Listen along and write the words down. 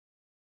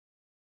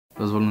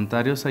Los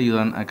voluntarios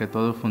ayudan a que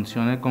todo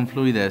funcione con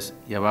fluidez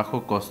y a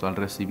bajo costo al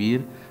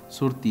recibir,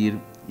 surtir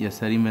y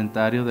hacer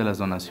inventario de las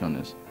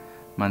donaciones,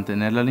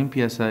 mantener la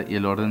limpieza y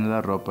el orden de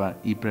la ropa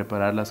y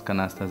preparar las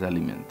canastas de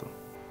alimento.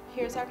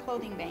 Here's our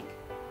clothing bank.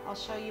 I'll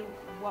show you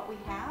what we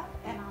have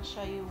and I'll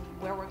show you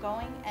where we're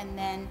going and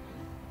then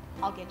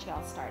I'll get you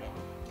all started.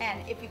 And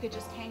if you could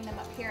just hang them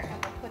up here and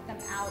we'll put them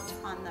out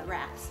on the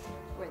racks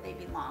where they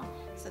belong.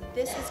 So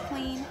this is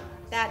clean,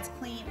 that's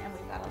clean, and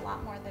we've got a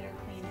lot more that are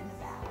clean in the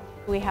back.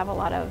 We have a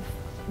lot of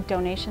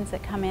donations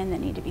that come in that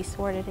need to be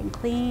sorted and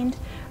cleaned.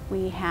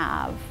 We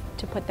have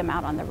to put them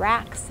out on the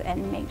racks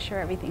and make sure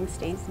everything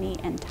stays neat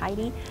and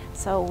tidy.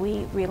 So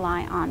we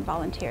rely on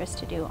volunteers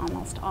to do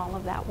almost all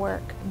of that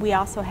work. We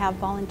also have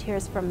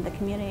volunteers from the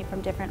community,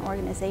 from different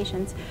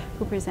organizations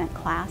who present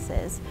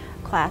classes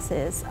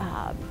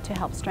to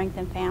help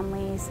strengthen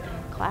families,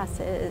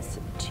 classes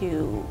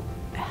to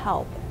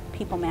help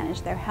people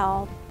manage their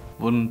health.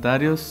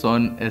 Voluntarios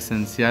son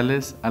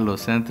esenciales a los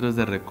centros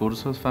de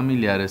recursos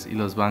familiares y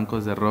los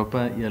bancos de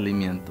ropa y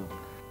alimento.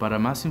 Para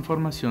más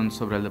información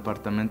sobre el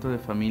Departamento de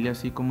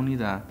Familias y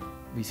Comunidad,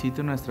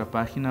 visite nuestra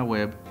página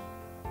web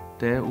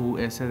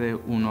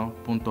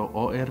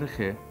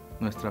TUSD1.org,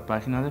 nuestra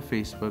página de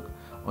Facebook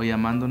o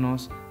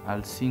llamándonos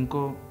al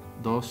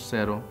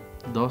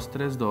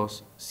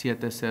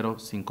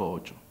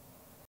 520-232-7058.